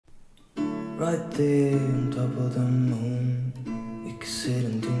Right there on top of the moon, we could sit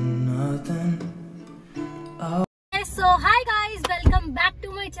and do nothing. So hi guys, welcome back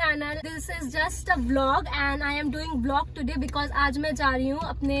to my channel. This is just a vlog and I am doing vlog today because आज मैं जा रही हूँ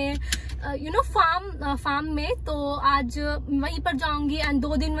अपने farm में। तो आज वहीं पर जाऊंगी एंड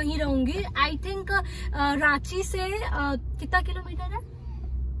 2 दिन वहीं रहूंगी। आई थिंक रांची से कितना किलोमीटर है?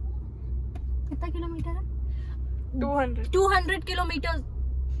 200 किलोमीटर।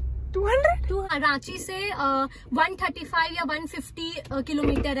 200? रांची से 135 या 150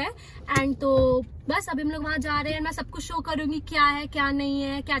 किलोमीटर है। एंड तो बस अभी हम लोग वहाँ जा रहे हैं। मैं सब कुछ शो करूंगी क्या है क्या नहीं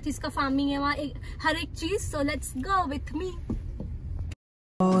है, क्या चीज का फार्मिंग है वहाँ, हर एक चीज। So let's go with me.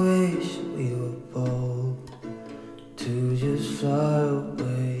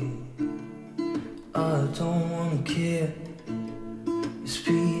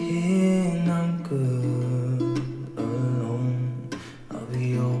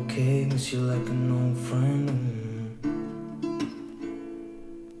 You like an old friend.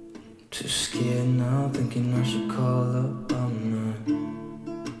 Too scared now, thinking I should call up. I'm not.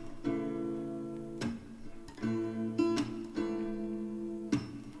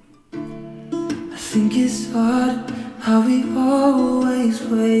 I think it's hard how we always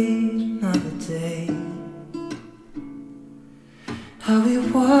wait another day, how we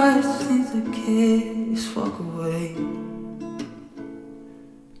watch things that kids walk away.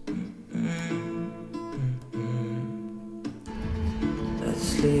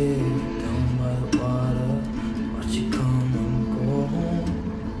 Live down by the water, watch you come and go home.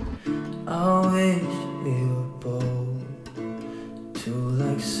 I wish we were both to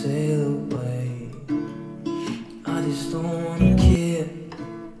like sail away. I just don't wanna care.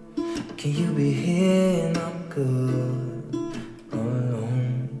 Can you be here and I'm good alone?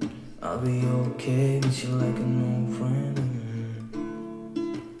 I'll be okay, miss you like an old friend.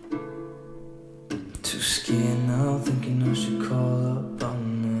 Too scared now, thinking I should call up.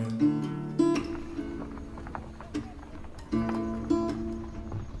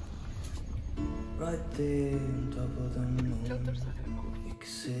 Right there on top of the moon, we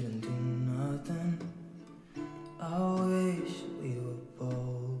could sit and do nothing. I wish we were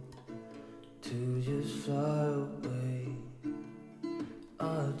both to just fly away. I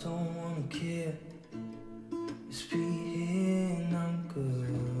don't wanna care, just be here and I'm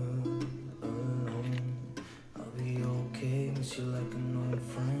good alone. I'll be okay, miss you like an old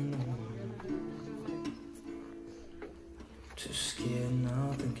friend. Too scared now,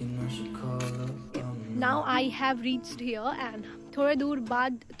 thinking I should call up. Now I have reached here and थोड़े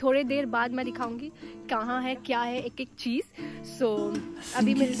देर बाद मैं दिखाऊंगी कहाँ है क्या है एक एक चीज। So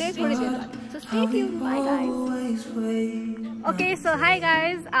अभी मिलते हैं थोड़ी देर बाद। So stay tuned, bye guys. Okay, so hi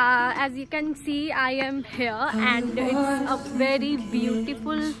guys. As you can see, I am here and it's a very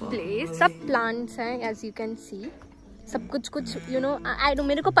beautiful place. सब plants हैं as you can see. सब कुछ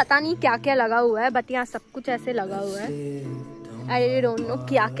मेरे को पता नहीं क्या क्या लगा हुआ है, बट यहाँ सब कुछ ऐसे लगा हुआ है। आई डोंट नो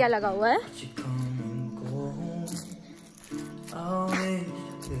क्या क्या लगा हुआ है।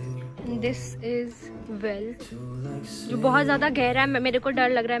 दिस इज वेल, जो बहुत ज्यादा गहरा है, मेरे को डर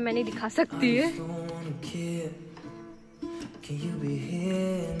लग रहा है, मैं नहीं दिखा सकती है।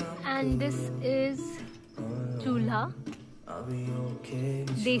 एंड दिस इज चूल्हा,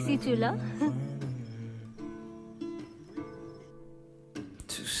 देसी चूल्हा।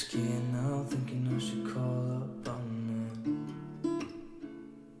 Too scared now, thinking I should call up.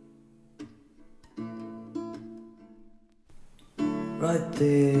 Right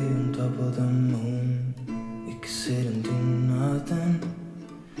there on top of the moon, we could sit and do nothing.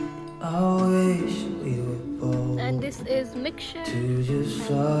 I wish we were both. And this is mixture to just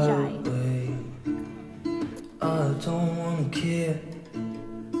fly away. I don't wanna care,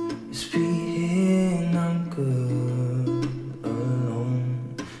 just be here and I'm good alone.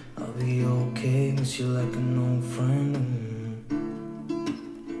 I'll be okay, miss you like an old friend.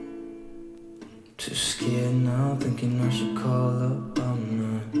 Too scared now, thinking I should call up. I'm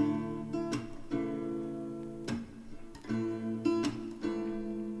not.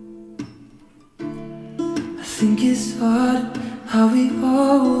 I think it's hard how we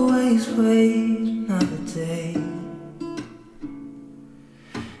always wait another day,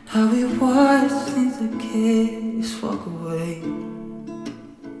 how we watch things that kids walk away.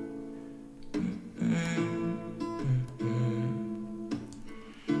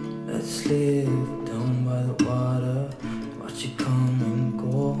 Let's live down by the water, watch you come and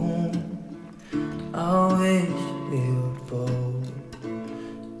go home. I wish we were both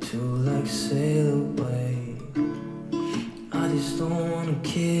to like sail away. I just don't wanna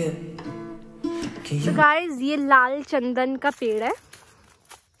care. So guys, ये लाल चंदन का पेड़ है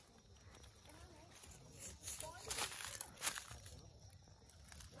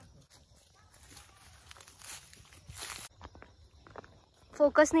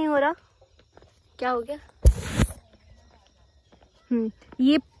focus नहीं हो रहा, क्या हो गया?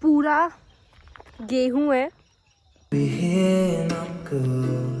 ये पूरा गेहूं है। Be here and I'm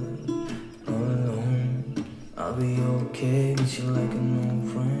good alone. I'll be okay with you like an old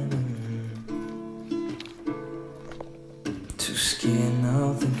friend. Too scared now,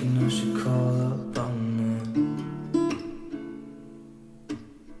 thinking I should call up on her.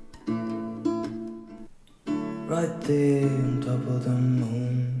 Right there on top of the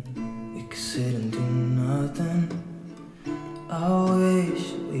moon, we could sit and do nothing. I wish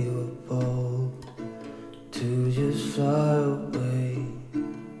we were bold to just fly away.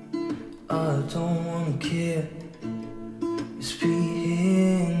 I don't wanna care. Just be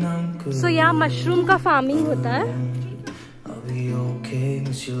here and I'm good. So यहाँ mushroom का farming होता है। I'll be okay,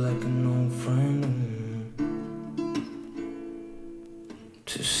 miss you like an old friend.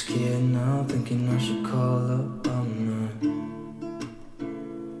 Too scared now, thinking I should call up on her.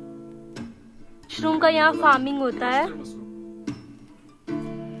 Mushroom का यहाँ farming होता है।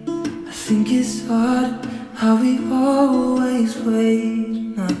 I think it's hard how we always wait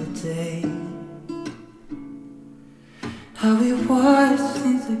another day. How we watch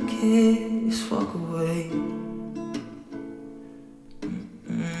things that kids walk away.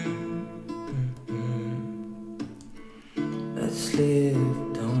 Let's live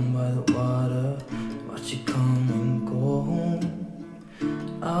down by the water, watch it come and go home.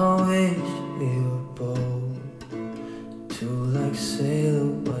 I wish we were bold to like sail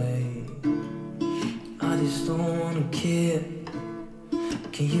away. I just don't wanna care.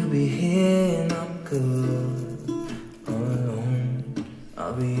 Can you be here and I'm good alone?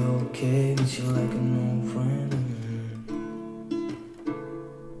 I'll be okay with you like an old friend.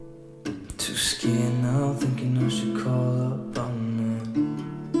 Too scared now, thinking I should call up on her.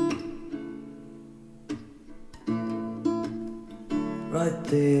 Right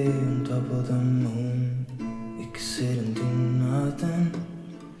there on top of the moon, we could sit and do nothing.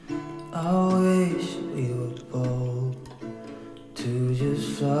 I wish we were bold to just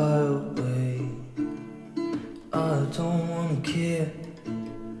fly away. I don't wanna care.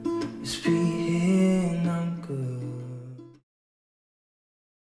 Just be